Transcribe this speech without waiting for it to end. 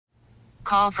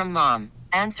Call from mom.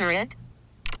 Answer it.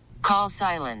 Call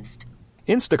silenced.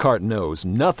 Instacart knows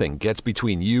nothing gets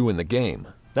between you and the game.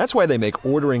 That's why they make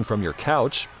ordering from your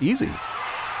couch easy.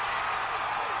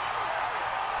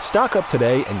 Stock up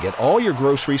today and get all your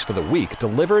groceries for the week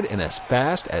delivered in as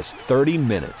fast as 30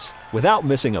 minutes without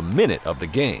missing a minute of the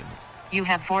game. You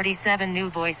have 47 new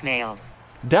voicemails.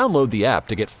 Download the app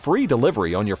to get free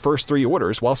delivery on your first 3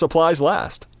 orders while supplies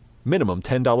last. Minimum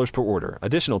 $10 per order.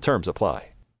 Additional terms apply.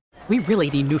 We really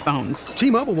need new phones.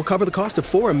 T-Mobile will cover the cost of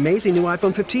 4 amazing new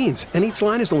iPhone 15s, and each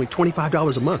line is only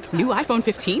 $25 a month. New iPhone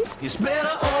 15s? It's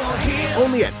better over here.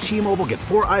 Only at T-Mobile, get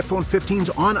 4 iPhone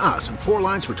 15s on us and 4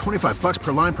 lines for $25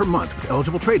 per line per month with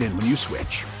eligible trade-in when you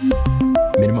switch.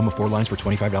 Minimum of 4 lines for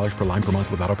 $25 per line per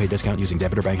month with autopay discount using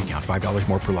debit or bank account. $5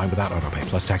 more per line without autopay,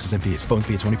 plus taxes and fees. Phone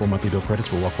fee at 24 monthly bill credits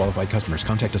for well-qualified customers.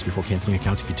 Contact us before canceling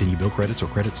account to continue bill credits or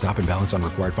credit stop and balance on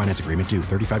required finance agreement due.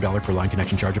 $35 per line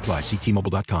connection charge applies. See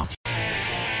T-Mobile.com.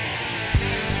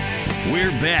 We're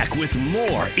back with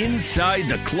more Inside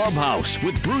the Clubhouse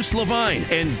with Bruce Levine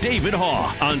and David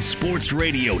Haugh on Sports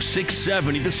Radio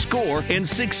 670 The Score and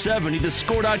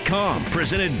 670thescore.com.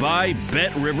 Presented by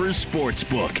Bet Rivers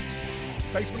Sportsbook.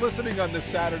 Thanks for listening on this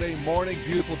Saturday morning.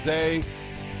 Beautiful day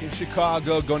in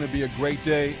Chicago. Going to be a great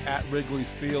day at Wrigley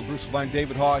Field. Bruce Levine,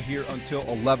 David Haugh here until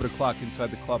 11 o'clock inside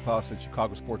the Clubhouse at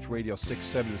Chicago Sports Radio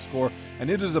 670 The Score. And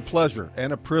it is a pleasure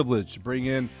and a privilege to bring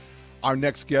in our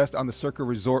next guest on the Circa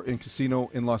Resort and Casino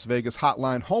in Las Vegas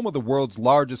hotline, home of the world's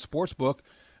largest sports book.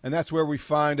 And that's where we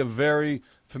find a very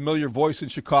familiar voice in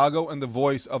Chicago and the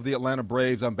voice of the Atlanta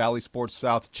Braves on Bally Sports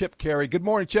South, Chip Caray. Good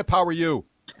morning, Chip. How are you?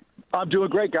 I'm doing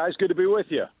great, guys. Good to be with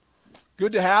you.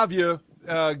 Good to have you.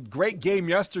 Great game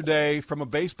yesterday from a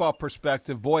baseball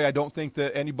perspective. Boy, I don't think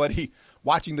that anybody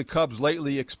watching the Cubs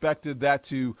lately expected that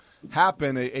to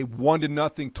happen. A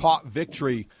 1-0 top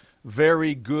victory.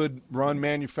 Very good run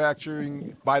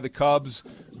manufacturing by the Cubs.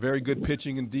 Very good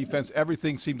pitching and defense.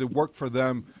 Everything seemed to work for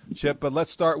them, Chip. But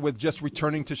let's start with just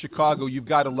returning to Chicago. You've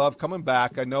got to love coming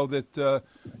back. I know that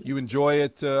you enjoy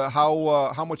it.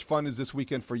 How much fun is this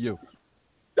weekend for you?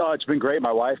 Oh, it's been great.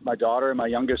 My wife, my daughter, and my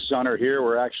youngest son are here.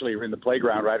 We're actually in the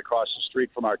playground right across the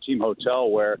street from our team hotel,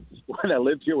 where when I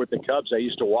lived here with the Cubs, I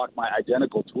used to walk my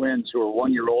identical twins, who were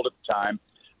 1 year old at the time,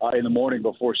 in the morning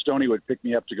before Stoney would pick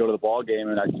me up to go to the ball game,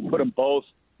 and I'd put them both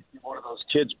in one of those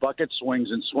kids' bucket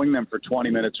swings and swing them for 20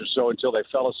 minutes or so until they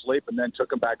fell asleep, and then took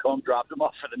them back home, dropped them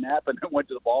off for the nap, and then went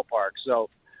to the ballpark. So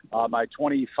my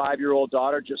 25-year-old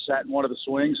daughter just sat in one of the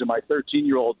swings, and my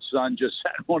 13-year-old son just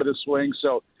sat in one of the swings.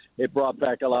 So it brought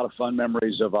back a lot of fun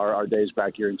memories of our days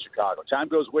back here in Chicago. Time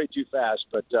goes way too fast,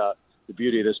 but the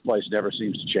beauty of this place never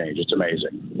seems to change. It's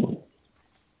amazing.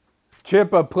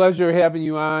 Chip, a pleasure having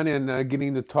you on and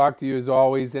getting to talk to you as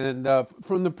always. And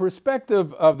from the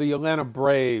perspective of the Atlanta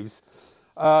Braves,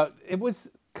 it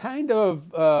was kind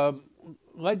of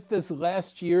like this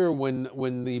last year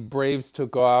when the Braves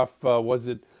took off.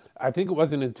 I think it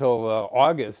wasn't until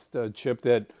August, Chip,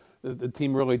 that the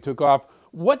team really took off.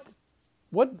 What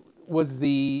was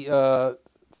the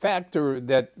factor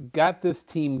that got this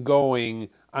team going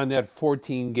on that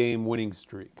 14-game winning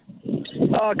streak?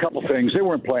 A couple things. They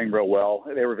weren't playing real well.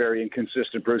 They were very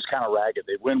inconsistent, Bruce, kind of ragged.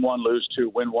 They'd win one, lose two,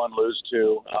 win one, lose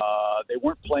two. They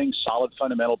weren't playing solid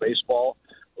fundamental baseball.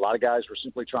 A lot of guys were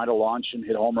simply trying to launch and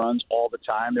hit home runs all the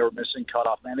time. They were missing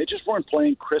cutoff man. They just weren't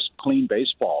playing crisp, clean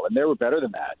baseball, and they were better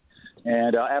than that.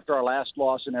 And after our last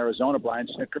loss in Arizona, Brian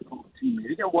Snitker called a team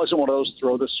meeting. It wasn't one of those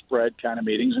throw the spread kind of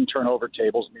meetings and turn over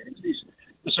tables meetings.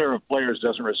 This sort of players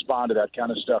doesn't respond to that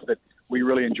kind of stuff that we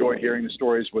really enjoyed hearing the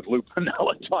stories with Lou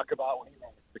Piniella talk about when he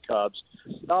ran the Cubs.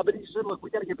 But he said, look, we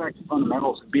got to get back to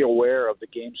fundamentals and be aware of the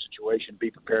game situation, be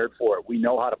prepared for it. We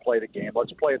know how to play the game.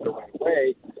 Let's play it the right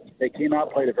way. They came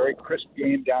out, played a very crisp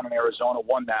game down in Arizona,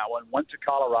 won that one, went to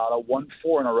Colorado, won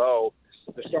 4 in a row.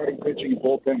 The starting pitching and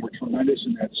bullpen were tremendous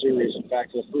in that series. In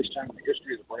fact, for the first time in the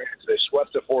history of the Braves, they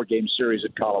swept a 4-game series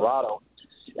at Colorado.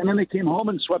 And then they came home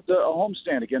and swept a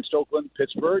homestand against Oakland,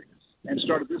 Pittsburgh, and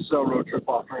started this road trip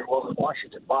off very well in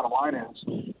Washington. Bottom line is,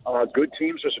 good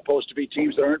teams are supposed to be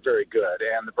teams that aren't very good.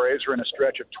 And the Braves are in a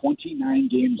stretch of 29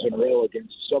 games in a row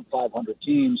against sub-500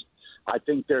 teams. I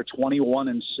think they're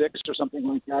 21-6 or something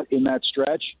like that in that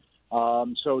stretch.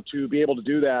 So to be able to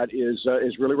do that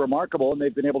is really remarkable, and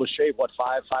they've been able to shave,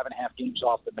 5.5 games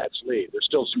off the Mets lead. There's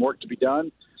still some work to be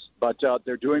done, but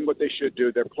they're doing what they should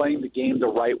do. They're playing the game the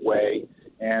right way,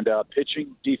 and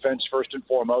pitching, defense first and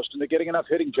foremost, and they're getting enough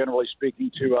hitting, generally speaking,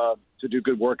 to do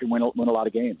good work and win a lot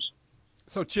of games.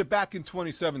 So, Chip, back in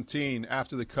 2017,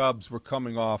 after the Cubs were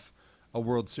coming off a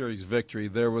World Series victory,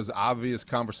 there was obvious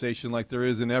conversation, like there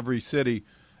is in every city,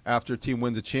 after a team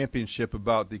wins a championship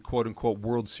about the quote-unquote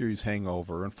World Series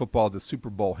hangover, and football the Super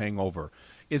Bowl hangover.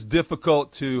 It's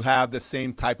difficult to have the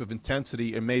same type of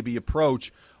intensity and maybe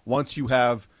approach once you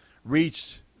have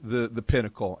reached the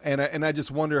pinnacle. And I just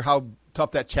wonder how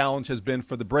tough that challenge has been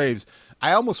for the Braves.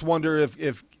 I almost wonder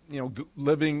if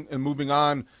living and moving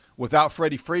on without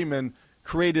Freddie Freeman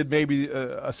created maybe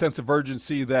a sense of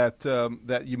urgency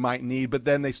that you might need, but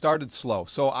then they started slow.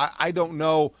 So I don't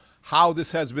know how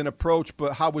this has been approached,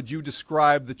 but how would you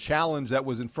describe the challenge that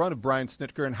was in front of Brian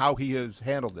Snitker and how he has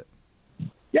handled it?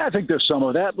 Yeah, I think there's some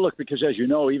of that. Look, because as you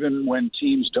know, even when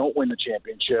teams don't win the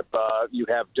championship, you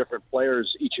have different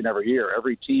players each and every year.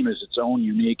 Every team is its own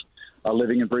unique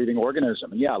living and breathing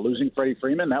organism. And yeah, losing Freddie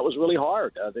Freeman, that was really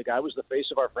hard. The guy was the face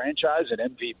of our franchise, an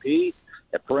MVP,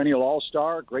 a perennial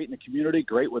all-star, great in the community,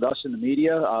 great with us in the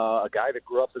media, a guy that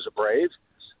grew up as a Brave.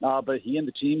 But he and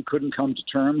the team couldn't come to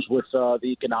terms with the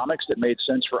economics that made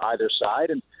sense for either side.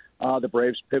 And the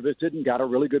Braves pivoted and got a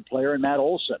really good player in Matt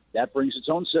Olson. That brings its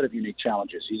own set of unique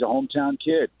challenges. He's a hometown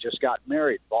kid, just got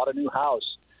married, bought a new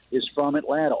house, is from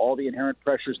Atlanta, all the inherent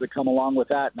pressures that come along with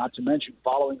that, not to mention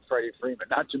following Freddie Freeman,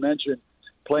 not to mention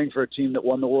playing for a team that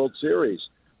won the World Series.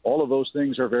 All of those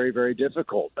things are very, very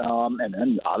difficult. And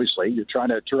then, obviously, you're trying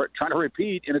to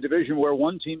repeat in a division where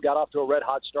one team got off to a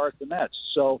red-hot start, the Mets.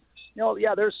 So,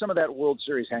 yeah, there's some of that World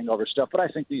Series hangover stuff, but I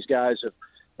think these guys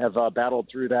have battled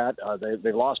through that.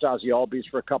 They lost Ozzie Albies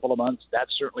for a couple of months. That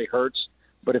certainly hurts.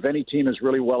 But if any team is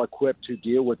really well equipped to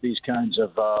deal with these kinds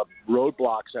of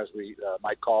roadblocks, as we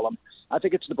might call them, I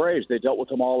think it's the Braves. They dealt with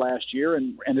them all last year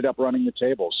and ended up running the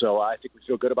table. So I think we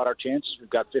feel good about our chances. We've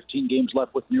got 15 games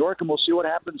left with New York, and we'll see what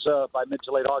happens by mid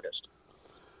to late August.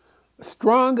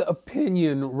 Strong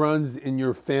opinion runs in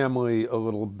your family a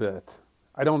little bit.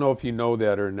 I don't know if you know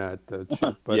that or not,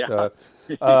 Chip, but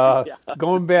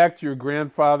going back to your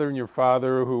grandfather and your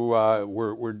father, who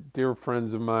were dear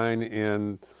friends of mine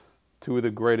and two of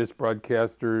the greatest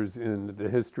broadcasters in the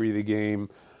history of the game,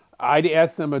 I'd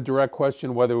ask them a direct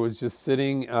question, whether it was just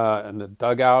sitting in the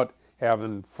dugout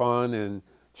having fun and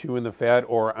chewing the fat,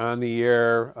 or on the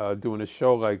air doing a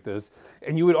show like this,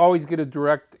 and you would always get a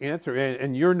direct answer,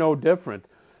 and you're no different.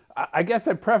 I guess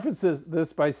I preface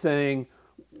this by saying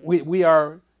we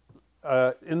are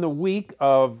in the week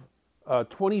of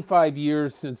 25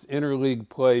 years since interleague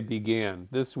play began.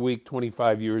 This week,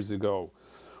 25 years ago.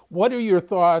 What are your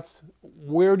thoughts?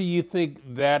 Where do you think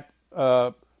that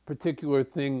particular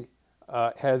thing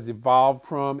has evolved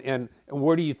from, and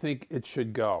where do you think it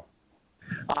should go?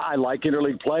 I like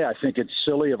interleague play. I think it's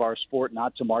silly of our sport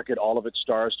not to market all of its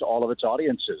stars to all of its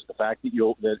audiences. The fact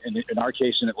that in our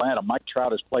case in Atlanta, Mike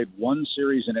Trout has played one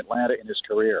series in Atlanta in his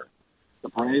career. The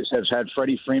Braves have had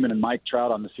Freddie Freeman and Mike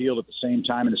Trout on the field at the same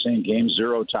time in the same game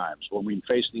 0 times. When we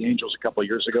faced the Angels a couple of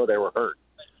years ago, they were hurt.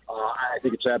 I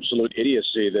think it's absolute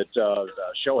idiocy that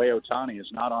Shohei Ohtani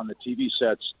is not on the TV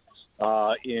sets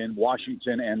in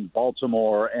Washington and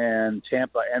Baltimore and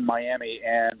Tampa and Miami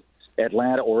and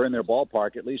Atlanta, or in their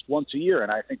ballpark at least once a year.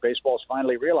 And I think baseball's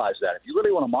finally realized that. If you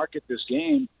really want to market this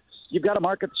game, you've got to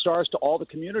market the stars to all the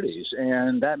communities,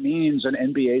 and that means an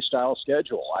NBA-style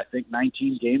schedule. I think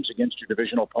 19 games against your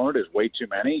divisional opponent is way too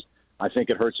many. I think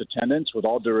it hurts attendance. With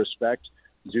all due respect,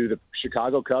 do the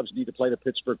Chicago Cubs need to play the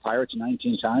Pittsburgh Pirates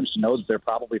 19 times to know that they're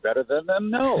probably better than them?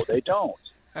 No, they don't.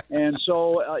 And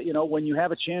so, when you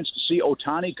have a chance to see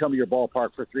Ohtani come to your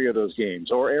ballpark for 3 of those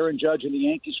games, or Aaron Judge and the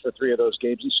Yankees for 3 of those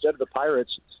games, instead of the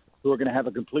Pirates, who are going to have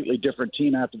a completely different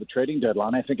team after the trading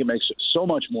deadline, I think it makes so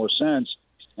much more sense.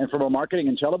 And from a marketing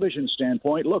and television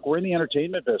standpoint, look, we're in the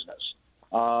entertainment business.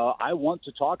 I want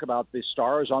to talk about the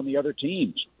stars on the other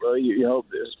teams.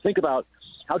 Think about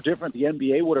how different the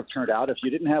NBA would have turned out if you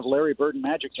didn't have Larry Bird and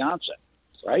Magic Johnson,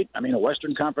 right? I mean, a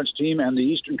Western Conference team and the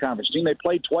Eastern Conference team, they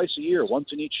played twice a year,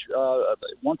 once in each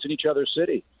other's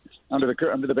city. Under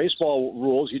the baseball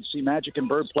rules, you'd see Magic and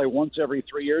Bird play once every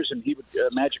 3 years, and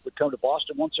Magic would come to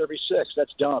Boston once every 6.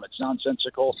 That's dumb. It's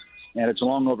nonsensical, and it's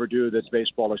long overdue that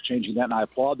baseball is changing that, and I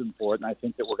applaud them for it. And I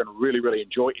think that we're going to really, really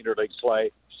enjoy interleague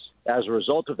play as a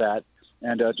result of that.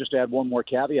 And just to add one more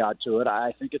caveat to it,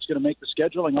 I think it's going to make the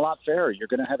scheduling a lot fairer. You're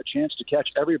going to have a chance to catch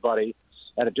everybody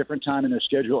at a different time in their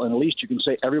schedule, and at least you can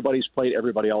say everybody's played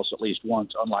everybody else at least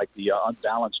once, unlike the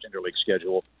unbalanced interleague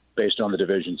schedule based on the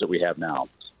divisions that we have now.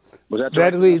 Was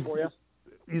that leads for you?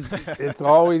 It's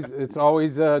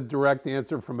always a direct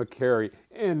answer from a Carey.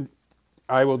 And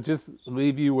I will just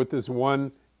leave you with this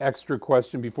one extra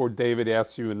question before David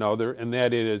asks you another, and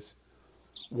that is,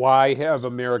 why have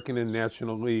American and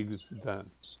National League then?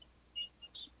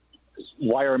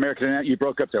 Why are American? You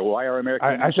broke up there. Why are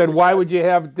American? I said, why would you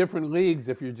have different leagues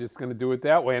if you're just going to do it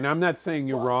that way? And I'm not saying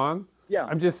you're wrong. Yeah.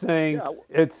 I'm just saying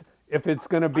if it's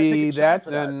going to be that,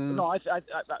 then no.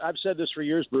 I've said this for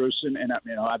years, Bruce, and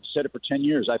I've said it for 10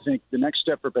 years. I think the next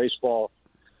step for baseball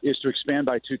is to expand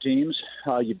by 2 teams.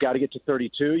 You've got to get to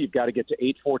 32. You've got to get to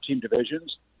 8 4-team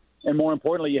divisions. And more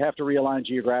importantly, you have to realign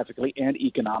geographically and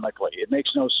economically. It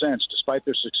makes no sense, despite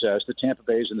their success, that Tampa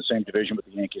Bay is in the same division with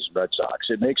the Yankees and Red Sox.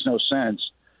 It makes no sense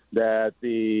that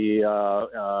the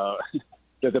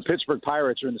Pittsburgh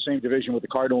Pirates are in the same division with the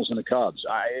Cardinals and the Cubs.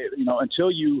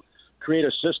 Until you create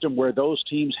a system where those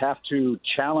teams have to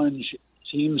challenge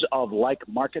teams of like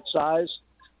market size,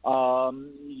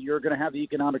 you're going to have the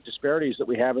economic disparities that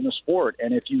we have in the sport.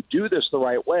 And if you do this the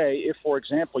right way, if, for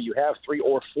example, you have 3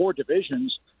 or 4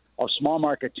 divisions of small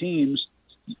market teams,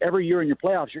 every year in your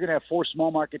playoffs, you're going to have 4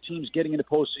 small market teams getting into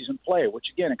postseason play, which,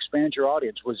 again, expands your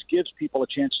audience, which gives people a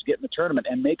chance to get in the tournament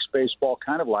and makes baseball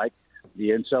kind of like the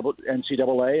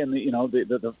NCAA and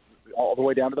the all the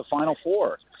way down to the Final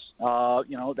Four.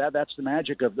 That's the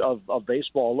magic of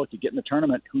baseball. Look, you get in the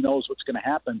tournament, who knows what's going to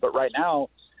happen. But right now,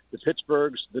 the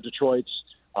Pittsburghs, the Detroits,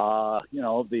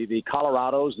 the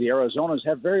Colorados, the Arizonas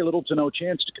have very little to no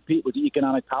chance to compete with the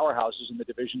economic powerhouses in the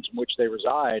divisions in which they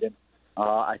reside. And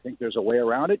I think there's a way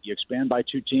around it. You expand by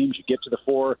 2 teams. You get to the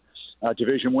 4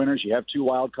 division winners. You have 2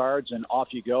 wild cards, and off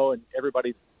you go. And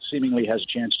everybody seemingly has a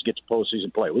chance to get to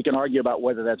postseason play. We can argue about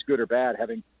whether that's good or bad,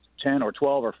 having 10 or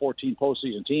 12 or 14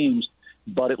 postseason teams.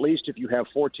 But at least if you have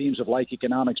 4 teams of like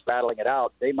economics battling it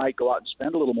out, they might go out and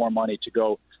spend a little more money to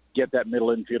go get that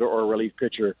middle infielder or a relief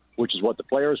pitcher, which is what the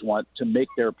players want to make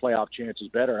their playoff chances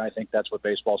better. And I think that's what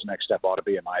baseball's next step ought to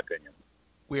be, in my opinion.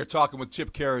 We are talking with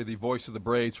Chip Caray, the voice of the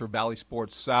Braves for Valley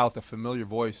Sports South, a familiar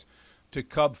voice to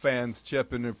Cub fans,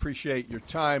 Chip, and appreciate your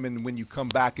time. And when you come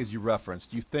back, as you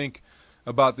referenced, you think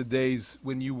about the days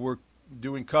when you were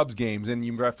doing Cubs games, and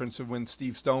you referenced when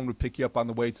Steve Stone would pick you up on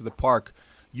the way to the park.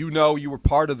 You were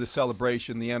part of the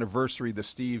celebration, the anniversary that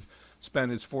Steve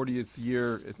spent his 40th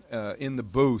year in the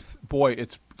booth. Boy,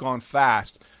 it's gone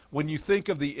fast. When you think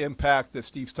of the impact that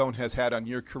Steve Stone has had on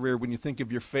your career, when you think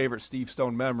of your favorite Steve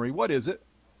Stone memory, what is it?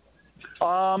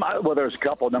 Well, there's a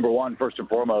couple. Number one, first and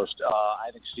foremost, I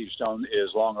think Steve Stone is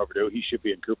long overdue. He should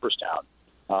be in Cooperstown.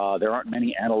 There aren't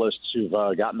many analysts who've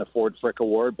gotten the Ford Frick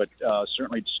Award, but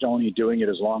certainly Stoney doing it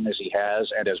as long as he has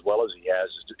and as well as he has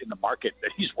in the market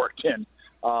that he's worked in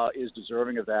is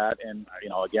deserving of that. And,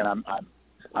 again, I'm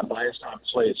biased,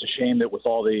 obviously. It's a shame that with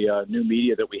all the new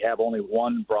media that we have, only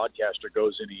one broadcaster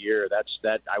goes in a year.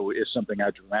 Is something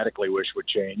I dramatically wish would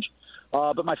change.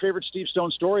 But my favorite Steve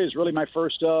Stone story is really my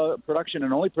first production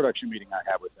and only production meeting I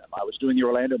had with him. I was doing the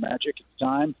Orlando Magic at the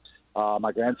time.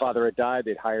 My grandfather had died.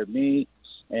 They'd hired me.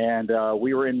 And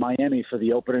we were in Miami for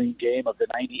the opening game of the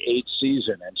 98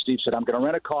 season. And Steve said, I'm going to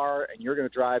rent a car, and you're going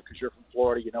to drive because you're from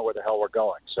Florida. You know where the hell we're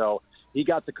going. So he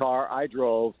got the car. I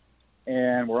drove.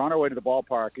 And we're on our way to the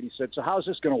ballpark. And he said, so how's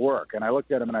this going to work? And I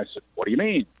looked at him and I said, what do you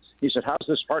mean? He said, how's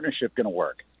this partnership going to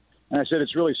work? And I said,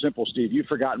 it's really simple, Steve. You've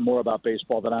forgotten more about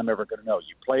baseball than I'm ever going to know.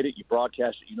 You played it. You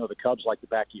broadcast it. You know the Cubs like the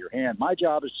back of your hand. My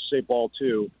job is to say ball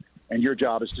 2, and your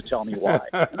job is to tell me why.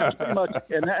 And that's pretty much,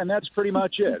 and that's pretty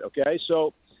much it, okay?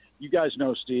 So you guys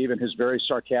know Steve and his very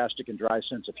sarcastic and dry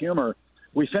sense of humor.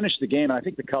 We finished the game, and I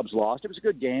think the Cubs lost. It was a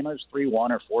good game. It was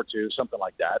 3-1 or 4-2, something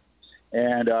like that.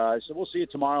 And I said, we'll see you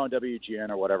tomorrow on WGN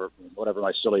or whatever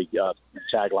my silly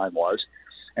tagline was.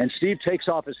 And Steve takes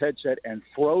off his headset and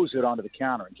throws it onto the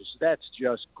counter and just, that's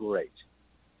just great.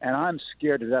 And I'm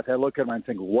scared to death. I look at him and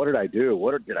think, what did I do?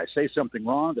 Did I say something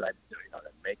wrong? Did I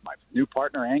make my new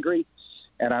partner angry?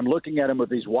 And I'm looking at him with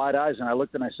these wide eyes, and I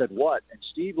looked and I said, what? And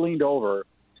Steve leaned over,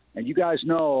 and you guys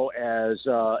know as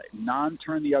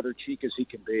non-turn the other cheek as he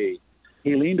can be,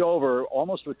 he leaned over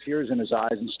almost with tears in his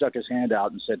eyes and stuck his hand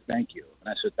out and said, thank you. And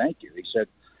I said, thank you. He said,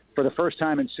 for the first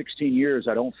time in 16 years,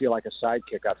 I don't feel like a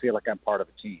sidekick. I feel like I'm part of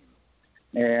a team.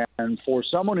 And for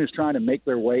someone who's trying to make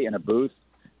their way in a booth,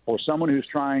 for someone who's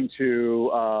trying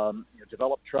to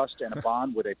develop trust and a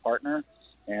bond with a partner,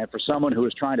 and for someone who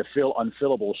is trying to fill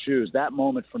unfillable shoes, that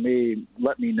moment for me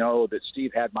let me know that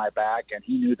Steve had my back and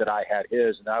he knew that I had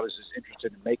his, and I was as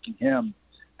interested in making him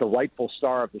the rightful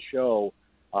star of the show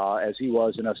as he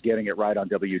was in us getting it right on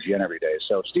WGN every day.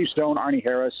 So Steve Stone, Arnie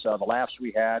Harris, the laughs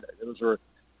we had,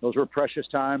 those were precious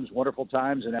times, wonderful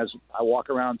times, and as I walk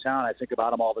around town, I think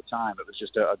about them all the time. It was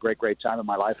just a great, great time in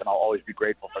my life, and I'll always be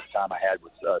grateful for the time I had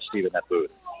with Steve in that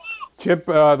booth. Chip,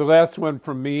 the last one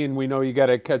from me, and we know you got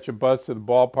to catch a bus to the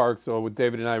ballpark, so with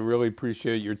David and I really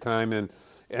appreciate your time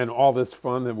and all this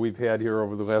fun that we've had here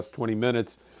over the last 20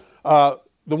 minutes.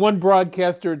 The one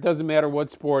broadcaster, it doesn't matter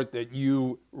what sport, that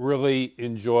you really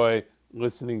enjoy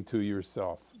listening to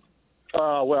yourself.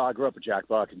 Well, I grew up with Jack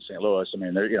Buck in St. Louis. I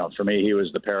mean, for me, he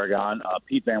was the paragon.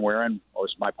 Pete Van Wieren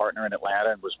was my partner in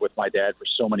Atlanta and was with my dad for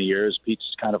so many years.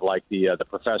 Pete's kind of like the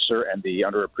professor and the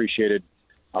underappreciated,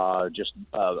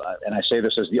 and I say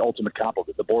this as the ultimate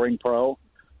compliment, the boring pro.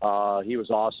 He was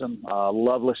awesome.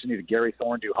 Love listening to Gary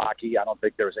Thorne do hockey. I don't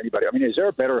think there was anybody. I mean, is there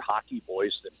a better hockey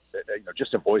voice than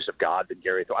just a voice of God than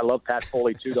Gary Thorne? I love Pat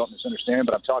Foley too. Don't misunderstand,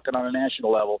 but I'm talking on a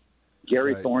national level.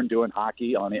 Gary Thorne doing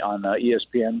hockey on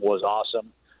ESPN was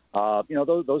awesome.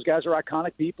 Those guys are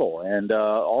iconic people, and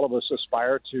all of us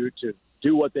aspire to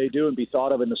do what they do and be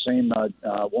thought of in the same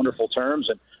wonderful terms.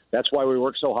 And that's why we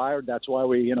work so hard. That's why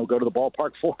we go to the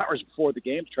ballpark 4 hours before the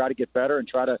game to try to get better and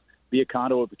try to be a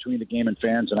conduit between the game and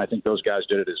fans. And I think those guys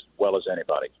did it as well as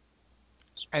anybody.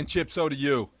 And Chip, so do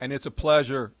you. And it's a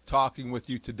pleasure talking with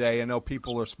you today. I know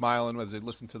people are smiling as they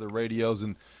listen to the radios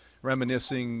and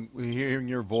reminiscing, hearing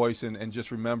your voice, and just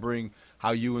remembering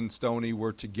how you and Stoney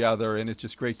were together. And it's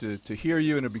just great to hear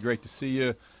you, and it'd be great to see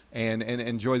you, and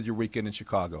enjoy your weekend in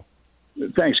Chicago.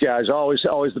 Thanks, guys. Always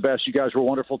the best. You guys were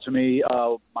wonderful to me.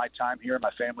 My time here, my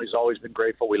family's always been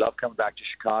grateful. We love coming back to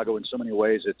Chicago. In so many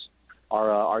ways, it's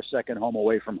our second home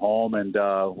away from home, and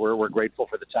we're grateful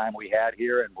for the time we had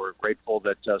here, and we're grateful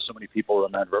that so many people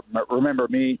remember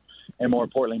me, and more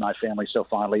importantly, my family so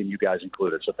fondly, and you guys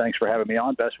included. So thanks for having me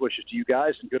on. Best wishes to you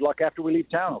guys, and good luck after we leave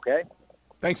town, okay?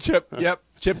 Thanks, Chip. Yep,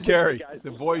 Chip Caray,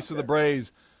 the voice of the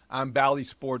Braves on Bally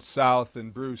Sports South.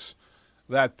 And Bruce,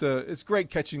 it's great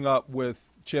catching up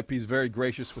with Chip. He's very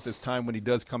gracious with his time when he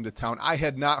does come to town. I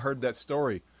had not heard that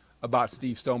story about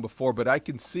Steve Stone before, but I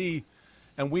can see,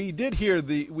 and we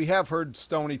have heard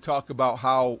Stoney talk about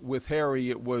how with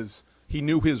Harry he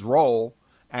knew his role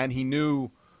and he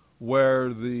knew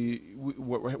what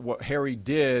Harry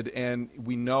did, and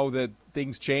we know that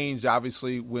things changed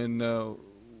obviously when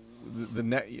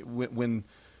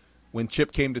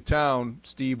Chip came to town.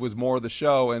 Steve was more of the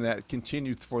show, and that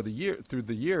continued through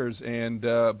the years. And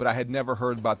but I had never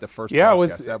heard about the first. Yeah,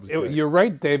 podcast. You're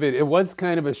right, David. It was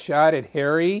kind of a shot at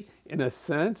Harry in a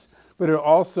sense, but it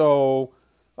also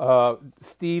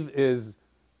Steve is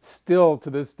still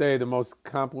to this day the most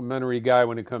complimentary guy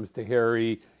when it comes to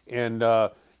Harry and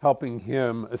helping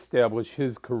him establish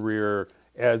his career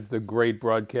as the great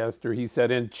broadcaster. He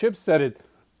said, and Chip said it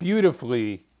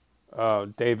beautifully,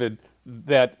 David,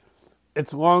 that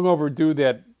it's long overdue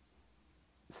that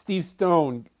Steve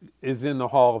Stone is in the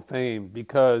Hall of Fame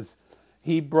because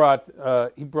he brought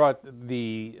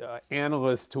the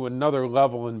analysts to another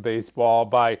level in baseball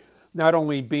by not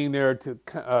only being there to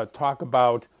talk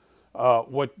about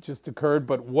what just occurred,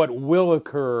 but what will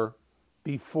occur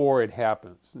before it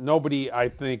happens. Nobody, I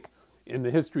think, in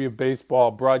the history of baseball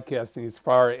broadcasting, as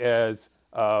far as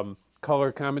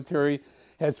color commentary,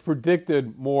 has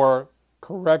predicted more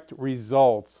correct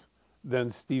results than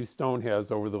Steve Stone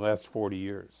has over the last 40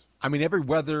 years. I mean, every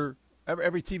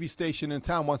TV station in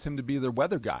town wants him to be their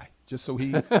weather guy, just so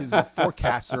his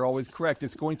forecasts are always correct.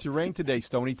 It's going to rain today,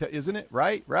 Stoney, isn't it?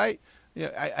 Right?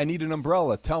 Yeah, I need an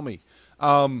umbrella. Tell me.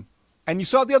 And you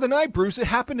saw it the other night, Bruce. It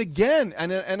happened again.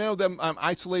 And I know that I'm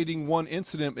isolating one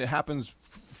incident. It happens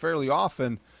fairly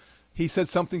often. He said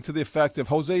something to the effect of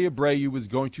Jose Abreu was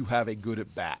going to have a good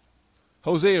at bat.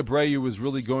 Jose Abreu was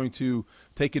really going to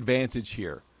take advantage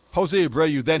here. Jose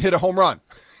Abreu then hit a home run.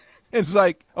 It's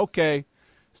like, okay,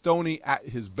 Stoney at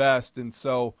his best. And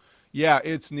so, yeah,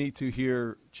 it's neat to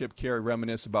hear Chip Caray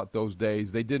reminisce about those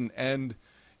days. They didn't end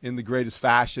in the greatest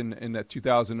fashion in that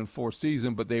 2004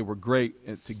 season, but they were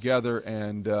great together,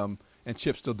 and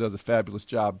Chip still does a fabulous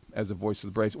job as a voice of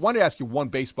the Braves. I wanted to ask you one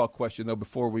baseball question, though,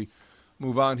 before we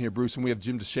move on here, Bruce, and we have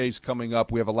Jim DeShays coming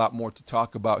up. We have a lot more to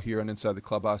talk about here on Inside the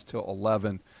Clubhouse till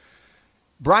 11.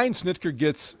 Brian Snitker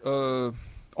gets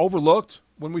overlooked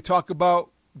when we talk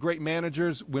about great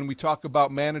managers, when we talk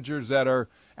about managers that are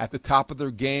at the top of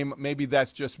their game. Maybe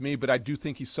that's just me, but I do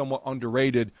think he's somewhat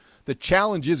underrated. The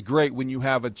challenge is great when you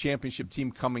have a championship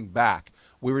team coming back.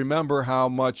 We remember how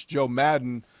much Joe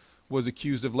Madden was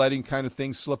accused of letting kind of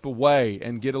things slip away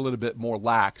and get a little bit more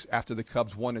lax after the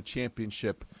Cubs won a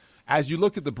championship. As you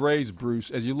look at the Braves,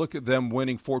 Bruce, as you look at them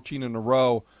winning 14 in a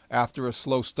row after a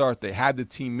slow start, they had the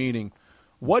team meeting.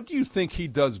 What do you think he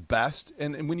does best?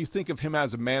 And when you think of him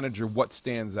as a manager, what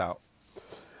stands out?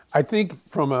 I think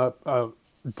from a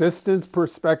distance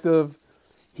perspective,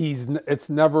 it's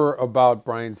never about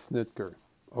Brian Snitker,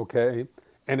 okay?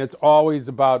 And it's always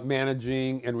about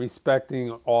managing and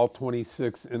respecting all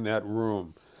 26 in that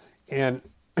room. And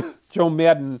Joe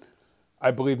Madden, I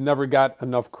believe, never got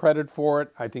enough credit for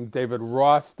it. I think David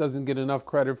Ross doesn't get enough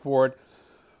credit for it.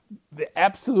 The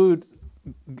absolute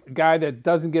guy that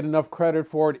doesn't get enough credit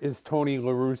for it is Tony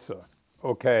La Russa,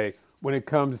 okay? when it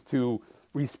comes to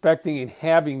respecting and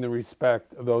having the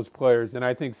respect of those players. And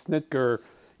I think Snitker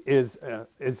is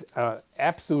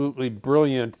absolutely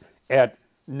brilliant at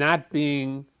not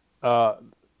being the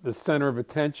center of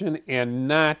attention and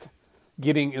not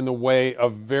getting in the way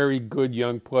of very good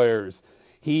young players.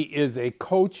 He is a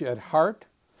coach at heart.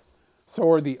 So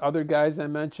are the other guys I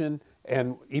mentioned.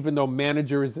 And even though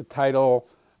manager is the title,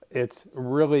 it's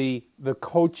really the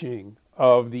coaching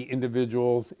of the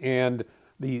individuals and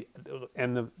the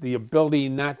ability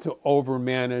not to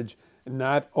overmanage,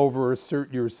 not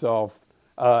overassert yourself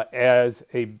as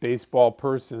a baseball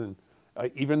person.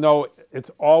 Even though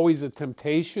it's always a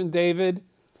temptation, David,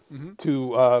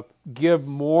 to give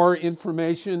more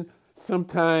information,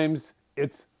 sometimes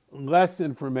it's less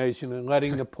information and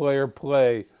letting the player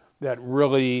play that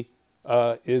really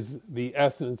is the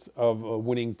essence of a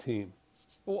winning team.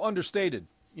 Well, understated.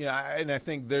 Yeah, and I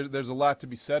think there's a lot to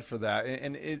be said for that.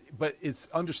 But it's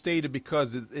understated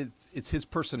because it's his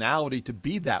personality to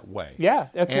be that way. Yeah,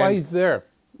 that's why he's there.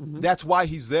 That's why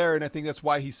he's there, and I think that's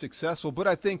why he's successful. But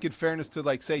I think in fairness to,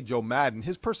 like, say, Joe Madden,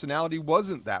 his personality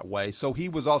wasn't that way. So he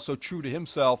was also true to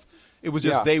himself. It was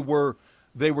just they were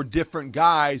different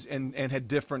guys and had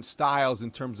different styles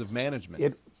in terms of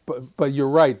management. But you're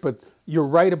right. But you're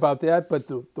right about that. But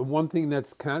the one thing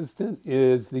that's constant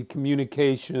is the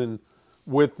communication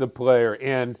with the player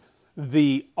and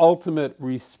the ultimate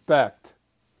respect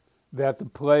that the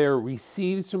player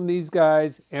receives from these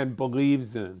guys and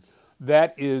believes in.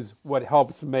 That is what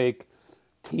helps make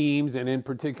teams, and in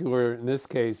particular, in this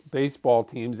case, baseball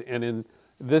teams, and in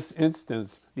this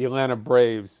instance, the Atlanta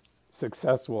Braves,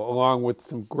 successful, along with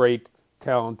some great,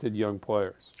 talented young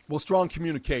players. Well, strong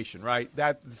communication, right?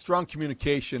 That strong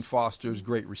communication fosters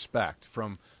great respect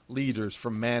from leaders,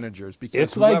 from managers. Because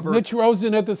it's like Mitch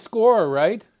Rosen at the Score,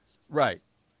 right? Right.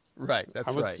 That's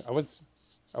right. I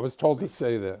was told to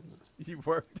say that. You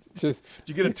were. Did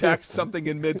you get a text, something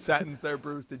in mid-sentence there,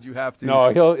 Bruce? Did you have to?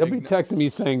 No, he'll be texting me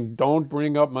saying, "Don't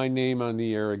bring up my name on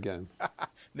the air again."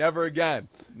 Never again.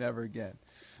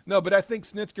 No, but I think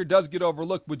Snitker does get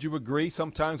overlooked. Would you agree?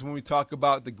 Sometimes when we talk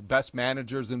about the best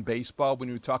managers in baseball,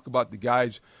 when we talk about the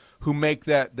guys who make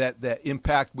that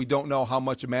impact, we don't know how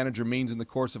much a manager means in the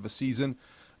course of a season,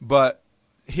 but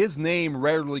his name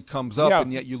rarely comes up,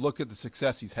 and yet you look at the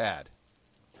success he's had.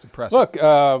 It's impressive. Look,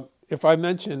 if I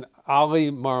mention Ali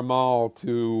Marmol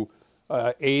to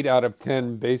 8 out of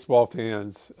 10 baseball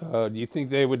fans, do you think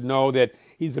they would know that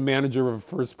he's a manager of a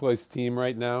first-place team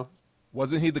right now?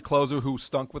 Wasn't he the closer who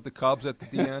stunk with the Cubs at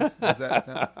the end?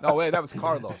 No, wait, that was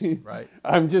Carlos, right?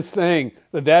 I'm just saying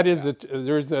that is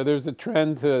there's a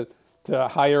trend to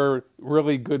hire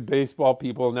really good baseball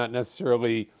people, not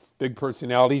necessarily big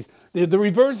personalities. The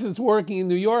reverse is working in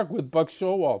New York with Buck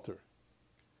Showalter.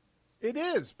 It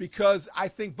is, because I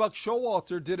think Buck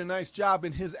Showalter did a nice job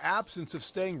in his absence of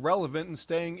staying relevant and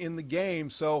staying in the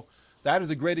game. So that is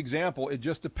a great example. It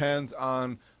just depends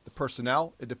on the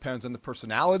personnel, it depends on the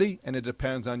personality, and it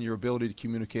depends on your ability to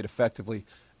communicate effectively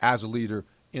as a leader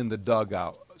in the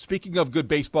dugout. Speaking of good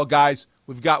baseball guys,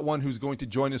 we've got one who's going to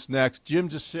join us next.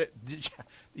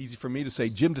 Easy for me to say,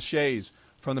 Jim DeShays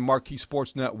from the Marquee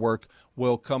Sports Network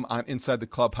will come on Inside the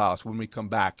Clubhouse when we come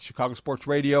back. Chicago Sports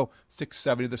Radio,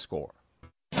 670 The Score.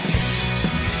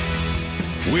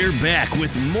 We're back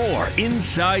with more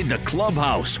Inside the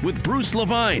Clubhouse with Bruce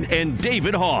Levine and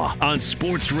David Haugh on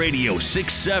Sports Radio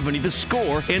 670 The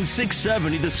Score and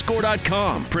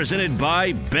 670thescore.com. Presented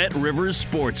by Bet Rivers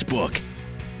Sportsbook.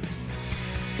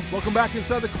 Welcome back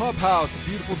Inside the Clubhouse. A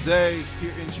beautiful day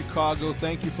here in Chicago.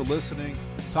 Thank you for listening.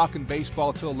 Talking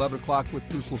baseball till 11 o'clock with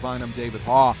Bruce Levine. I'm David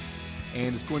Haugh.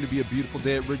 And it's going to be a beautiful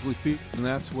day at Wrigley Field, and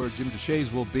that's where Jim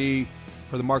DeShays will be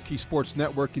for the Marquee Sports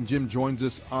Network. And Jim joins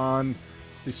us on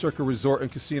the Circa Resort and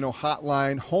Casino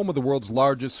Hotline, home of the world's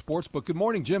largest sports book. Good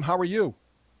morning, Jim. How are you?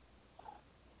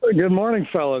 Good morning,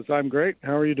 fellas. I'm great.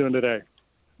 How are you doing today?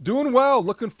 Doing well.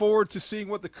 Looking forward to seeing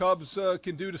what the Cubs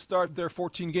can do to start their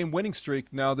 14-game winning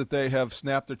streak now that they have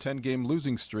snapped their 10-game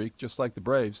losing streak, just like the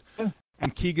Braves.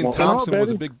 And Keegan Thompson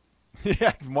was a big –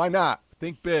 yeah, why not?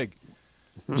 Think big.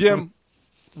 Jim,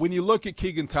 when you look at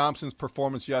Keegan Thompson's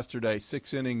performance yesterday,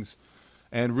 6 innings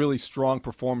and really strong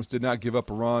performance, did not give up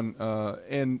a run.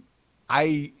 And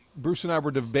Bruce and I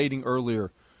were debating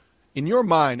earlier, in your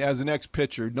mind as an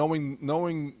ex-pitcher,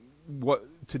 knowing what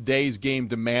today's game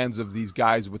demands of these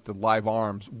guys with the live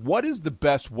arms, what is the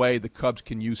best way the Cubs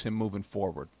can use him moving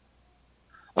forward?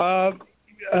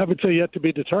 I would say yet to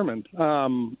be determined. I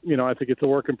think it's a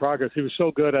work in progress. He was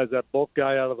so good as that bulk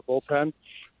guy out of the bullpen.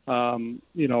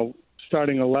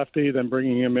 Starting a lefty, then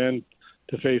bringing him in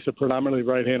to face a predominantly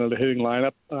right-handed hitting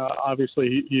lineup.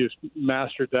 Obviously, he has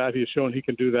mastered that. He has shown he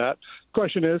can do that. The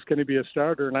question is, can he be a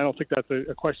starter? And I don't think that's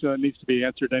a question that needs to be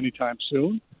answered anytime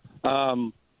soon.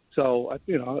 So,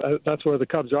 that's where the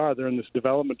Cubs are. They're in this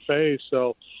development phase.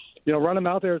 So, run him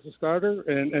out there as a starter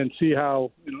and see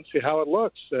how it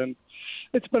looks. And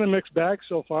it's been a mixed bag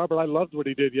so far, but I loved what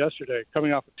he did yesterday.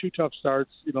 Coming off of 2 tough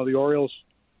starts, the Orioles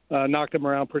knocked him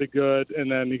around pretty good,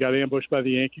 and then he got ambushed by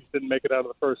the Yankees, didn't make it out of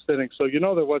the first inning. So,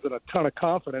 there wasn't a ton of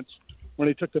confidence when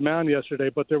he took the mound yesterday,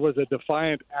 but there was a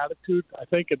defiant attitude, I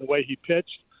think, in the way he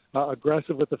pitched,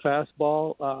 aggressive with the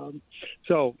fastball.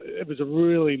 So it was a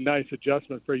really nice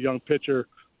adjustment for a young pitcher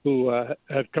who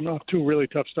had come off 2 really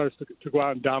tough starts to go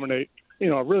out and dominate,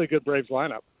 a really good Braves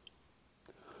lineup.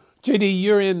 JD,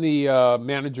 you're in the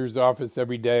manager's office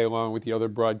every day along with the other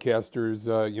broadcasters,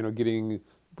 getting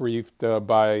briefed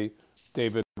by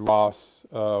David Ross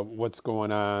what's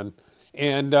going on.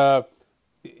 And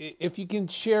if you can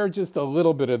share just a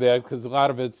little bit of that, because a lot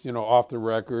of it's, off the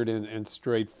record and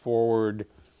straightforward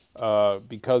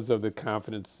because of the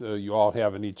confidence you all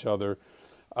have in each other.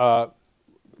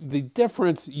 The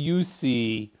difference you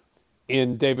see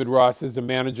in David Ross as a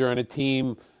manager on a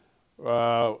team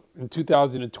in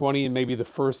 2020 and maybe the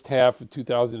first half of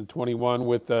 2021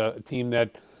 with a team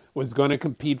that was going to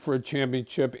compete for a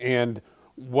championship, and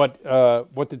what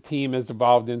the team has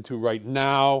evolved into right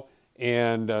now,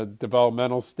 and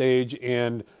developmental stage,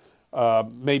 and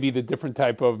maybe the different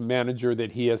type of manager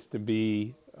that he has to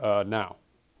be now.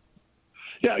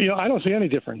 Yeah, I don't see any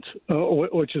difference,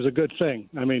 which is a good thing.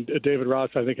 I mean, David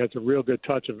Ross, I think, has a real good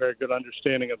touch, a very good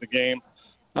understanding of the game,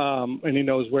 and he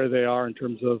knows where they are in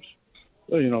terms of,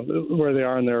 where they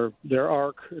are in their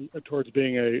arc towards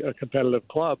being a competitive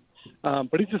club.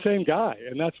 But he's the same guy,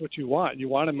 and that's what you want. You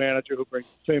want a manager who brings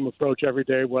the same approach every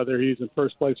day, whether he's in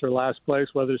first place or last place,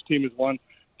 whether his team has won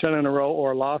 10 in a row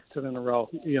or lost 10 in a row.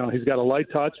 He's got a light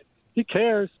touch. He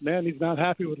cares, man. He's not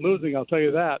happy with losing, I'll tell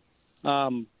you that.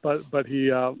 But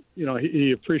he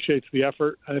he appreciates the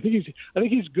effort. And I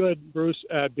think he's good, Bruce,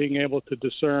 at being able to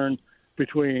discern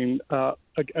between a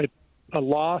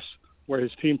loss where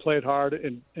his team played hard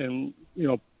and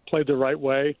played the right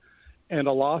way, and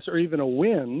a loss or even a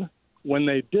win when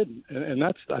they didn't. And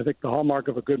that's, I think, the hallmark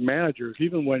of a good manager is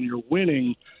even when you're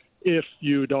winning, if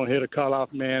you don't hit a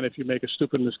cutoff man, if you make a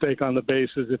stupid mistake on the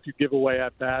bases, if you give away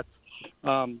at bats,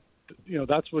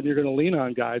 that's when you're going to lean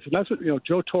on guys. And that's what,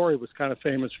 Joe Torre was kind of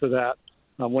famous for that.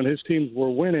 When his teams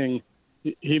were winning,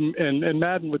 he and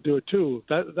Madden would do it too.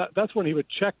 That's when he would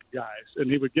check guys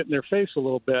and he would get in their face a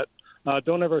little bit.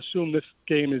 Don't ever assume this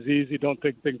game is easy. Don't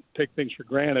take things for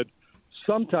granted.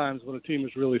 Sometimes when a team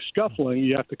is really scuffling,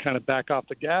 you have to kind of back off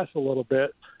the gas a little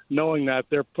bit, knowing that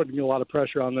they're putting a lot of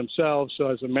pressure on themselves.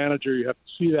 So as a manager, you have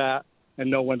to see that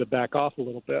and know when to back off a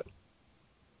little bit.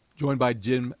 Joined by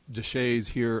Jim Deshaies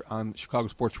here on Chicago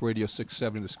Sports Radio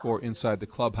 670 The Score inside the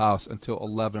clubhouse until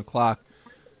 11 o'clock.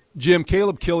 Jim,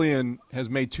 Caleb Killian has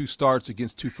made 2 starts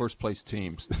against 2 first-place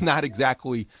teams. Not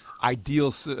exactly ideal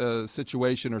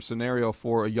situation or scenario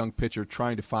for a young pitcher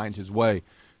trying to find his way.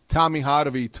 Tommy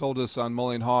Hotovy told us on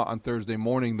Mully and Haw on Thursday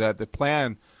morning that the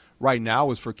plan right now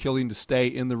is for Killian to stay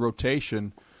in the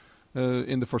rotation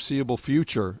in the foreseeable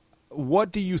future.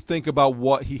 What do you think about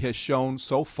what he has shown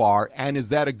so far, and is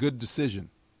that a good decision?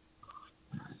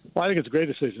 Well, I think it's a great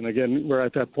decision. Again, we're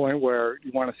at that point where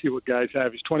you want to see what guys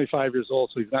have. He's 25 years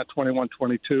old, so he's not 21,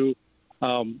 22.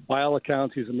 By all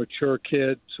accounts, he's a mature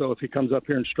kid, so if he comes up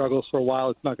here and struggles for a while,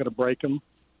 it's not going to break him.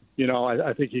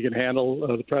 I think he can handle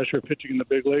the pressure of pitching in the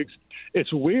big leagues.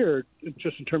 It's weird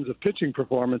just in terms of pitching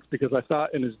performance because I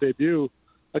thought in his debut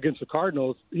against the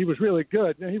Cardinals, he was really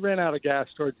good. He ran out of gas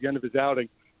towards the end of his outing,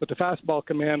 but the fastball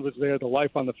command was there. The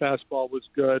life on the fastball was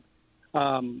good.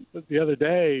 The other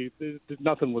day,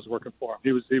 nothing was working for him.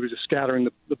 He was just scattering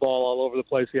the ball all over the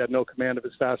place. He had no command of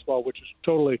his fastball, which is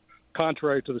totally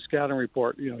contrary to the scouting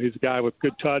report. He's a guy with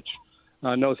good touch,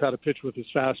 knows how to pitch with his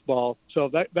fastball. So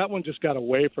that one just got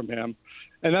away from him.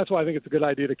 And that's why I think it's a good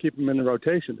idea to keep him in the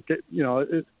rotation.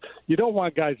 You don't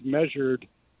want guys measured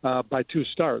by 2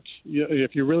 starts.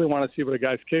 If you really want to see what a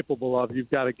guy's capable of, you've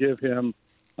got to give him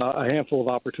a handful of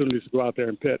opportunities to go out there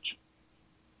and pitch.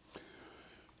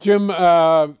 Jim,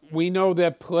 we know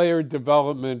that player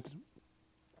development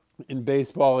in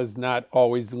baseball is not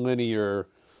always linear,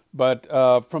 but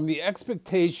from the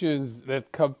expectations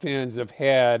that Cub fans have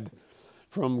had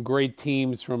from great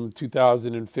teams from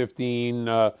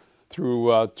 2015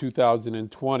 through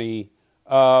 2020,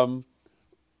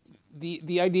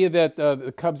 the idea that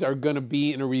the Cubs are going to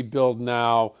be in a rebuild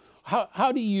now,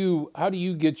 how do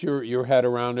you get your head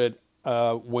around it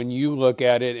when you look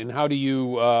at it, and how do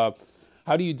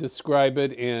How do you describe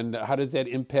it, and how does that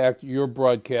impact your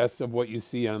broadcast of what you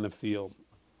see on the field?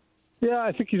 Yeah,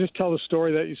 I think you just tell the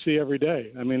story that you see every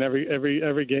day. I mean,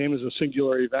 every game is a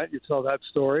singular event. You tell that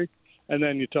story, and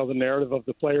then you tell the narrative of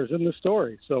the players in the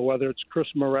story. So whether it's Chris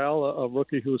Morrell, a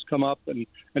rookie who's come up and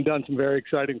done some very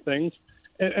exciting things,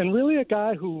 and really a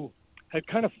guy who had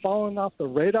kind of fallen off the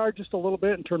radar just a little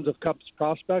bit in terms of Cubs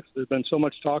prospects. There's been so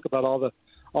much talk about all the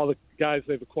guys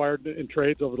they've acquired in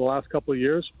trades over the last couple of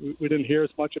years. We didn't hear as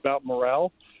much about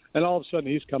Morrell, and all of a sudden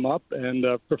he's come up and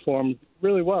performed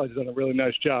really well. He's done a really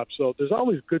nice job. So there's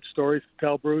always good stories to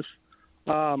tell, Bruce.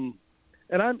 And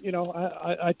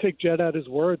I take Jed at his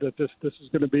word that this is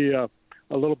going to be a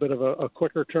little bit of a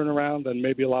quicker turnaround than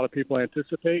maybe a lot of people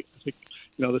anticipate. I think,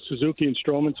 the Suzuki and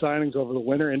Stroman signings over the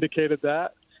winter indicated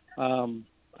that.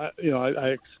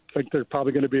 I think they're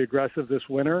probably going to be aggressive this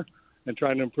winter and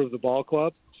trying to improve the ball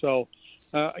club. So,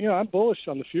 I'm bullish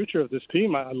on the future of this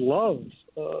team. I love,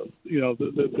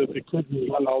 the club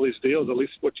on all these deals, at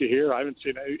least what you hear. I haven't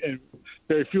seen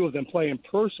very few of them play in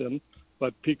person,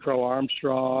 but Pete Crow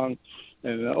Armstrong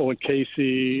and Owen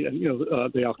Casey and,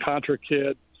 the Alcantara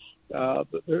kid.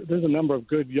 There's a number of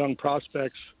good young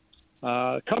prospects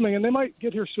coming, and they might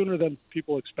get here sooner than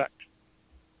people expect.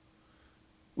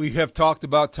 We have talked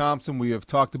about Thompson. We have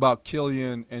talked about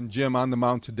Killian, and Jim on the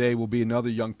mound today will be another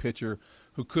young pitcher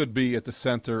who could be at the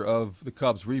center of the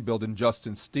Cubs' rebuild in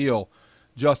Justin Steele.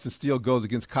 Justin Steele goes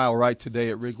against Kyle Wright today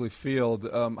at Wrigley Field.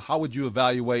 How would you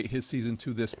evaluate his season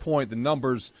to this point? The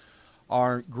numbers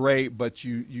aren't great, but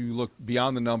you look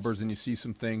beyond the numbers and you see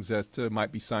some things that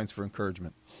might be signs for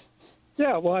encouragement.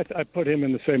 Yeah, well, I put him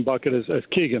in the same bucket as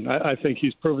Keegan. I think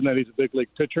he's proven that he's a big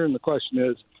league pitcher, and the question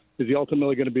is he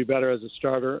ultimately going to be better as a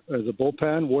starter, as a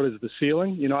bullpen? What is the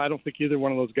ceiling? I don't think either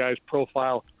one of those guys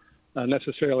profile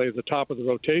necessarily as a top of the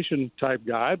rotation type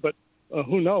guy, but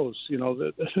who knows?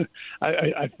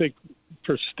 I think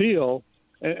for Steele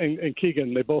and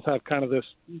Keegan, they both have kind of this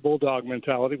bulldog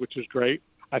mentality, which is great.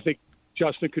 I think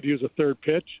Justin could use a third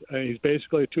pitch. He's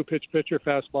basically a two-pitch pitcher,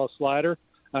 fastball, slider.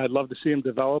 I'd love to see him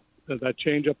develop that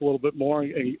changeup a little bit more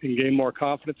and gain more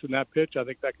confidence in that pitch. I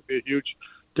think that could be a huge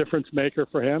difference maker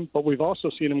for him. But we've also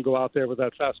seen him go out there with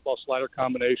that fastball slider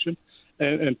combination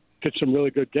and pitch some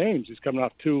really good games. He's coming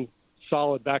off two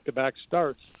solid back-to-back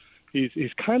starts.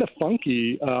 He's kind of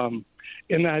funky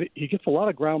in that he gets a lot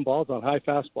of ground balls on high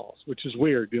fastballs, which is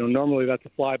weird. Normally that's a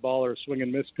fly ball or a swing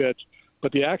and miss pitch,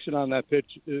 but the action on that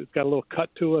pitch has got a little cut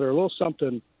to it or a little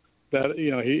something that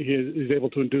he's able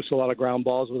to induce a lot of ground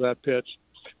balls with that pitch.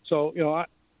 So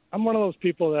I'm one of those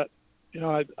people that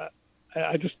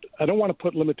I don't want to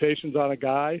put limitations on a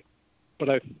guy, but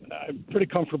I'm pretty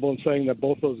comfortable in saying that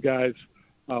both those guys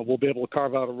will be able to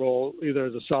carve out a role either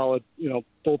as a solid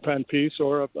bullpen piece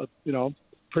or a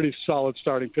pretty solid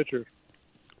starting pitcher.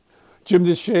 Jim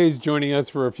Deshaies is joining us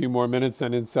for a few more minutes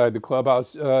on Inside the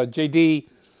Clubhouse. JD,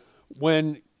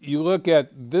 when you look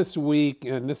at this week,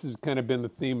 and this has kind of been the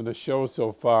theme of the show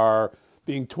so far,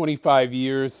 being 25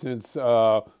 years since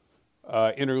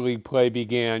interleague play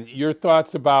began, your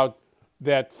thoughts about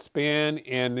that span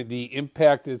and the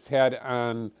impact it's had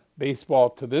on baseball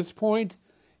to this point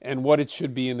and what it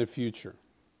should be in the future?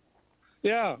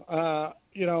 Yeah,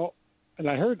 and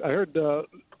I heard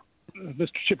Mr.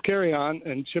 Chip Carey on,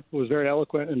 and Chip was very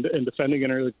eloquent in defending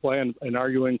interleague play and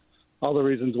arguing all the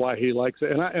reasons why he likes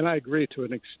it. And I agree to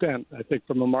an extent. I think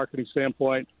from a marketing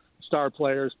standpoint, star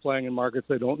players playing in markets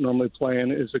they don't normally play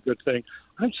in is a good thing.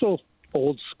 I'm so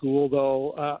old school,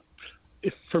 though.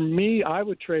 For me, I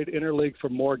would trade interleague for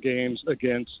more games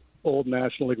against old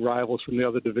National League rivals from the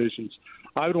other divisions.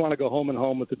 I would want to go home and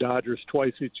home with the Dodgers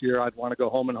twice each year. I'd want to go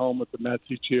home and home with the Mets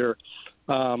each year.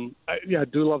 I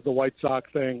do love the White Sox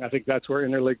thing. I think that's where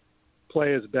interleague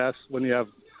play is best, when you have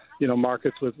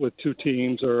markets with two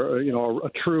teams or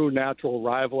a true natural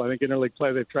rival. I think interleague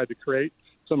play, they've tried to create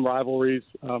some rivalries.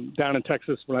 Down in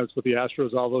Texas, when I was with the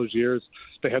Astros all those years,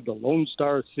 they had the Lone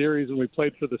Star Series, and we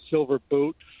played for the Silver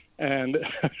Boot. And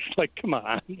it's like, come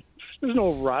on. There's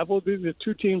no rival. These are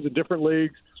two teams in different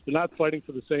leagues. They're not fighting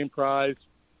for the same prize.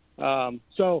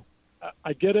 So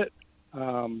I get it.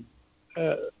 I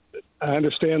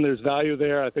understand there's value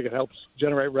there. I think it helps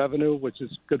generate revenue, which is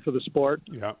good for the sport.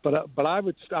 Yeah. But I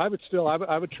would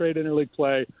trade interleague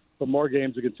play for more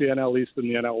games against the NL East than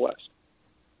the NL West.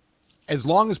 As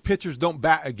long as pitchers don't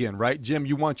bat again, right, Jim?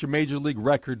 You want your major league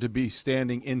record to be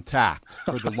standing intact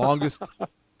for the longest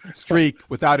streak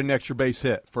without an extra base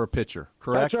hit for a pitcher,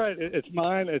 correct? That's right. It's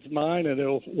mine, and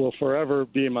it will forever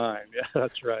be mine. Yeah,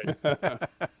 that's right.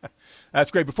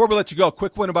 That's great. Before we let you go,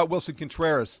 quick one about Wilson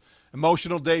Contreras.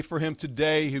 Emotional day for him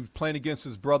today. He was playing against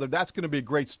his brother. That's going to be a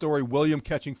great story. William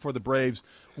catching for the Braves,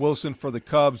 Wilson for the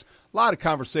Cubs. A lot of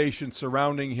conversation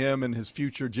surrounding him and his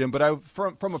future, Jim. But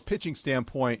from a pitching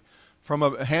standpoint, from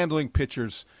a handling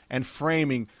pitchers and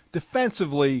framing,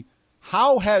 defensively,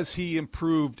 how has he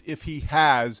improved, if he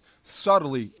has,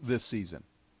 subtly this season?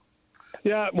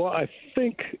 Yeah, well, I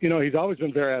think, he's always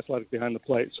been very athletic behind the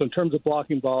plate. So in terms of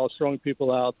blocking balls, throwing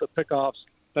people out, the pickoffs,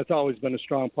 that's always been a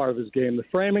strong part of his game. The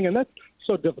framing, and that's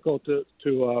so difficult to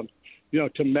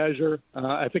measure.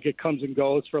 I think it comes and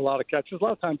goes for a lot of catchers. A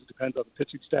lot of times it depends on the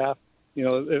pitching staff.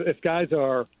 If guys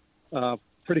are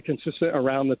pretty consistent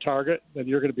around the target, then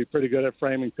you're going to be pretty good at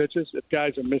framing pitches. If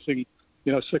guys are missing,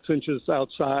 6 inches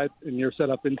outside and you're set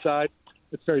up inside,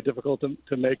 it's very difficult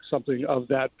to make something of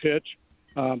that pitch.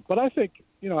 But I think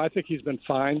he's been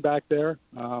fine back there.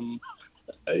 When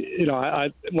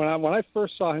I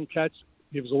first saw him catch,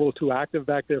 he was a little too active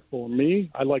back there for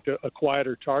me. I like a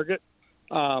quieter target,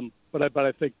 but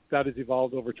I think that has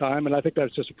evolved over time, and I think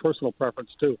that's just a personal preference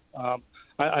too.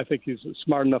 I think he's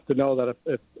smart enough to know that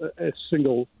if a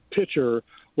single pitcher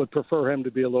would prefer him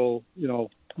to be a little,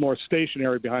 more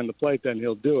stationary behind the plate, then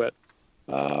he'll do it.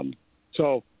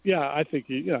 I think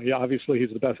obviously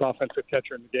he's the best offensive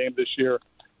catcher in the game this year,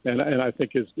 and I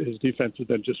think his defense has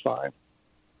been just fine.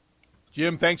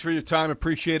 Jim, thanks for your time.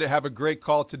 Appreciate it. Have a great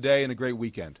call today and a great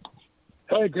weekend.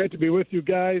 Hey, great to be with you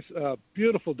guys.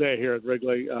 Beautiful day here at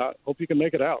Wrigley. Hope you can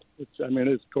make it out.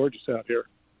 It's gorgeous out here.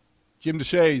 Jim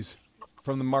Deshaies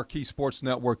from the Marquee Sports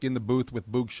Network in the booth with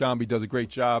Boog Shambi. Does a great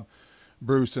job,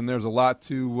 Bruce, and there's a lot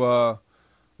to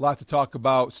talk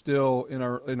about still in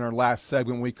our last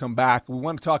segment when we come back. We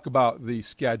want to talk about the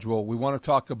schedule. We want to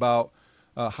talk about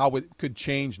how it could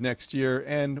change next year,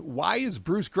 and why is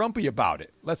Bruce grumpy about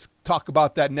it? Let's talk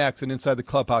about that next and Inside the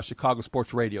Clubhouse, Chicago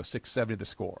Sports Radio, 670 The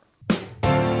Score.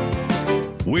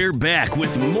 We're back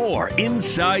with more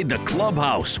Inside the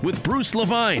Clubhouse with Bruce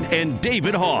Levine and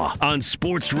David Haugh on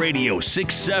Sports Radio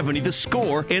 670 The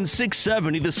Score and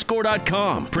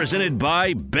 670thescore.com. Presented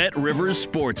by Bet Rivers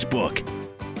Sportsbook.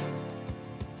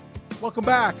 Welcome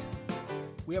back.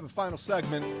 We have a final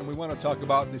segment, and we want to talk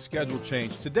about the schedule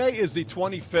change. Today is the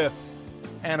 25th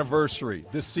anniversary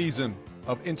this season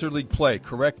of interleague play,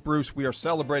 correct, Bruce? We are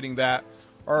celebrating that,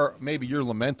 or maybe you're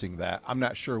lamenting that. I'm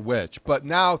not sure which. But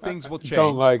now things will change.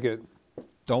 Don't like it.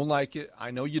 Don't like it.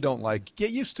 I know you don't like it.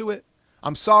 Get used to it.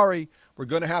 I'm sorry. We're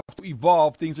going to have to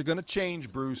evolve. Things are going to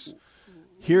change, Bruce.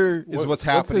 Here is what's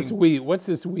happening. What's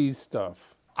this we stuff?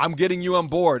 I'm getting you on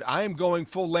board. I am going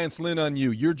full Lance Lynn on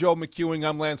you. You're Joe McEwing.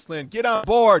 I'm Lance Lynn. Get on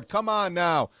board. Come on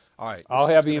now. All right. I'll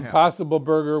have the Impossible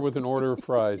Burger with an order of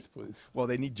fries, please. Well,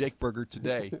 they need Jake Burger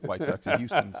today. White Sox in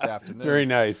Houston this afternoon. Very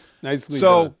nice. Nicely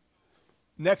done. So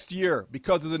next year,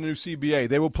 because of the new CBA,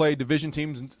 they will play division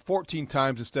teams 14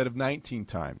 times instead of 19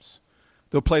 times.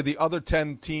 They'll play the other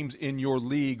 10 teams in your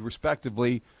league,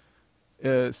 respectively,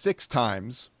 6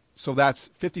 times. So that's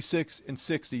 56 and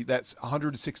 60. That's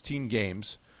 116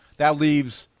 games. That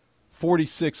leaves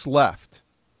 46 left.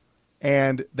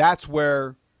 And that's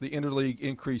where the interleague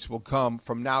increase will come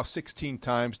from now 16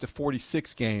 times to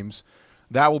 46 games.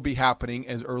 That will be happening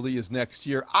as early as next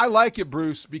year. I like it,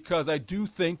 Bruce, because I do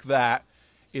think that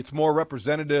it's more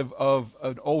representative of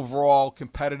an overall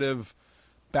competitive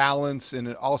balance, and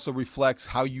it also reflects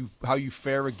how you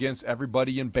fare against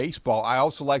everybody in baseball. I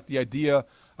also like the idea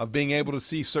of being able to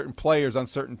see certain players on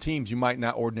certain teams you might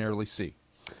not ordinarily see.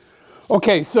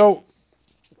 Okay, so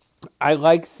I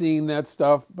like seeing that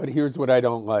stuff, but here's what I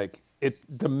don't like.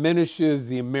 It diminishes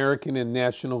the American and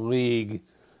National League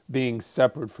being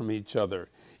separate from each other.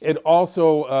 It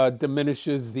also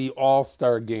diminishes the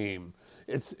All-Star game.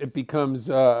 It becomes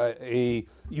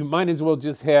you might as well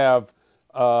just have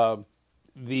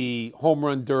the home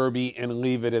run derby and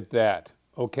leave it at that,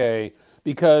 okay?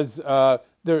 Because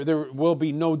there will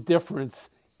be no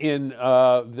difference in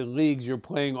the leagues. You're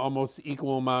playing almost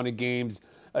equal amount of games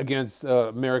against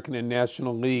American and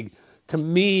National League. To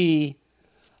me,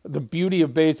 the beauty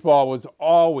of baseball was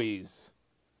always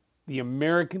the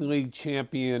American League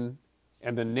champion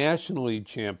and the National League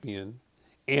champion,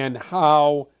 and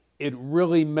how it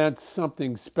really meant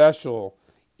something special,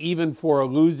 even for a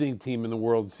losing team in the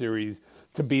World Series,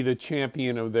 to be the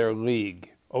champion of their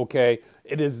league. Okay,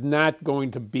 it is not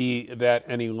going to be that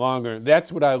any longer.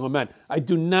 That's what I lament. I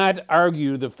do not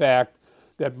argue the fact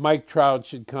that Mike Trout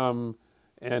should come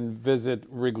and visit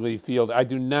Wrigley Field. I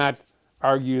do not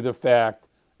argue the fact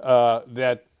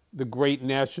that the great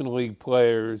National League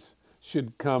players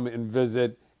should come and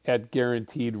visit at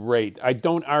guaranteed rate. I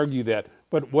don't argue that.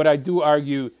 But what I do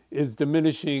argue is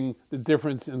diminishing the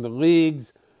difference in the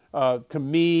leagues. To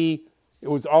me, It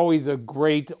was always a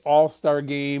great all-star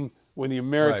game when the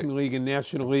American League and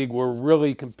National League were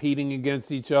really competing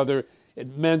against each other.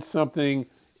 It meant something.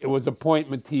 It was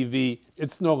appointment TV.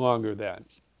 It's no longer that.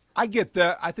 I get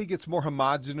that. I think it's more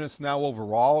homogenous now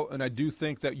overall, and I do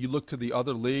think that you look to the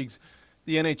other leagues,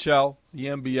 the NHL, the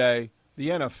NBA, the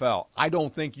NFL. I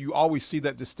don't think you always see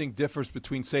that distinct difference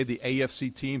between, say, the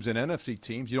AFC teams and NFC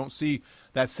teams. You don't see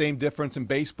that same difference in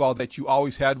baseball that you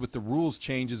always had with the rules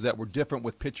changes that were different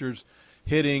with pitchers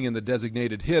hitting and the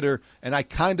designated hitter. And I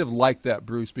kind of like that,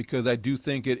 Bruce, because I do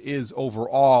think it is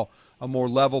overall a more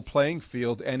level playing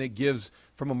field, and it gives,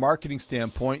 from a marketing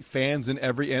standpoint, fans in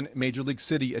every major league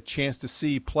city a chance to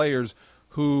see players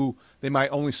who they might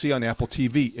only see on Apple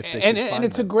TV if they can find it's them.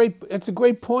 It's a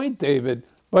great point, David.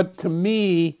 But to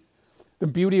me, the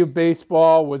beauty of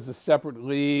baseball was the separate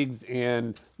leagues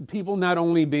and people not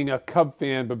only being a Cub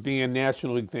fan, but being a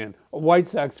National League fan, a White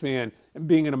Sox fan, and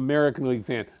being an American League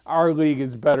fan. Our league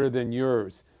is better than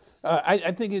yours.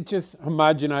 I think it just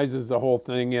homogenizes the whole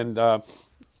thing, and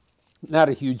not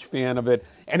a huge fan of it.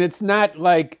 And it's not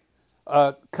like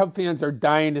Cub fans are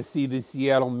dying to see the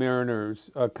Seattle Mariners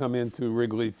come into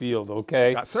Wrigley Field,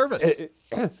 okay? Got service.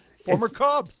 Former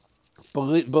Cub.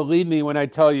 Believe me when I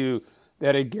tell you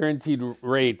that at guaranteed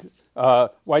rate,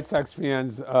 White Sox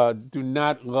fans do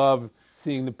not love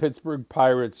seeing the Pittsburgh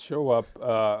Pirates show up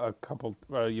a couple,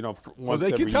 once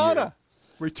every Quintana. year.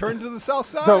 Return to the South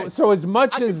Side. So as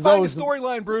much I as can those find a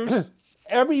storyline, Bruce.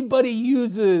 Everybody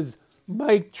uses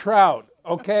Mike Trout.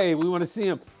 Okay, we want to see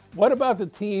him. What about the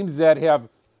teams that have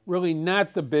really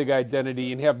not the big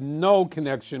identity and have no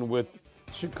connection with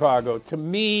Chicago? To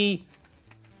me,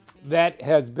 that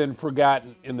has been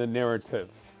forgotten in the narrative.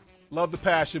 Love the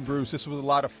passion, Bruce. This was a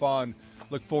lot of fun.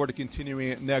 Look forward to continuing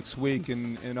it next week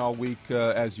and all week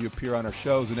as you appear on our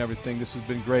shows and everything. This has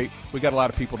been great. We got a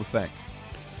lot of people to thank.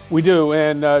 We do,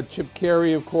 and Chip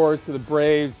Carey, of course, to the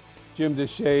Braves, Jim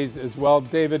Deshaies as well.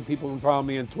 David, people can follow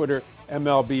me on Twitter,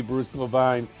 MLB Bruce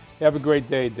Levine. Have a great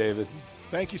day, David.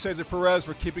 Thank you, Cesar Perez,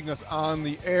 for keeping us on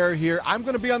the air here. I'm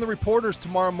going to be on the Reporters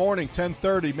tomorrow morning,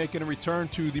 10:30, making a return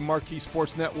to the Marquee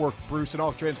Sports Network, Bruce, in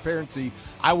all transparency.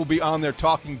 I will be on there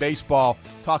talking baseball,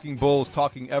 talking Bulls,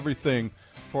 talking everything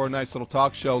for a nice little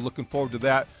talk show. Looking forward to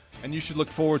that. And you should look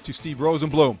forward to Steve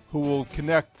Rosenblum, who will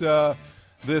connect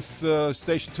this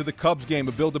station to the Cubs game,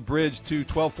 and build a bridge to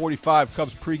 1245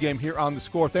 Cubs pregame here on The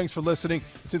Score. Thanks for listening.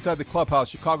 It's Inside the Clubhouse,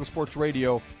 Chicago Sports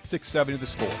Radio, 670 The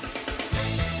Score.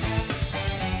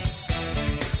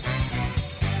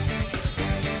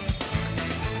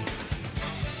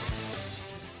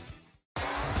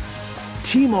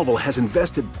 T-Mobile has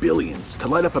invested billions to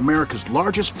light up America's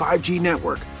largest 5G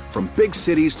network, from big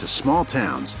cities to small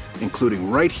towns, including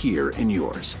right here in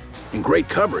yours. And great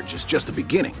coverage is just the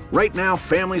beginning. Right now,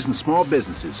 families and small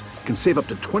businesses can save up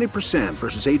to 20%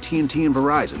 versus AT&T and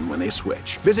Verizon when they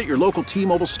switch. Visit your local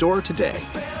T-Mobile store today.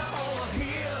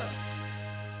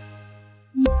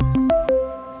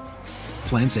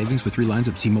 Plan savings with 3 lines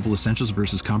of T-Mobile Essentials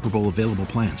versus comparable available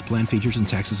plans. Plan features and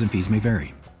taxes and fees may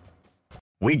vary.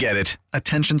 We get it.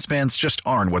 Attention spans just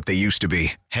aren't what they used to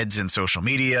be. Heads in social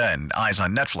media and eyes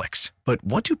on Netflix. But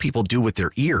what do people do with their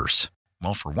ears?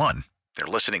 Well, for one, they're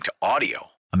listening to audio.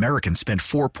 Americans spend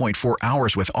 4.4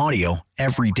 hours with audio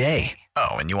every day. Oh,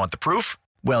 and you want the proof?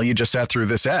 Well, you just sat through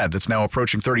this ad that's now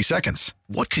approaching 30 seconds.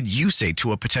 What could you say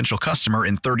to a potential customer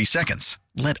in 30 seconds?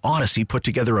 Let Odyssey put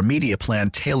together a media plan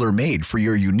tailor-made for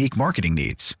your unique marketing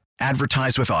needs.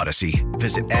 Advertise with Odyssey.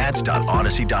 Visit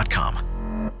ads.odyssey.com.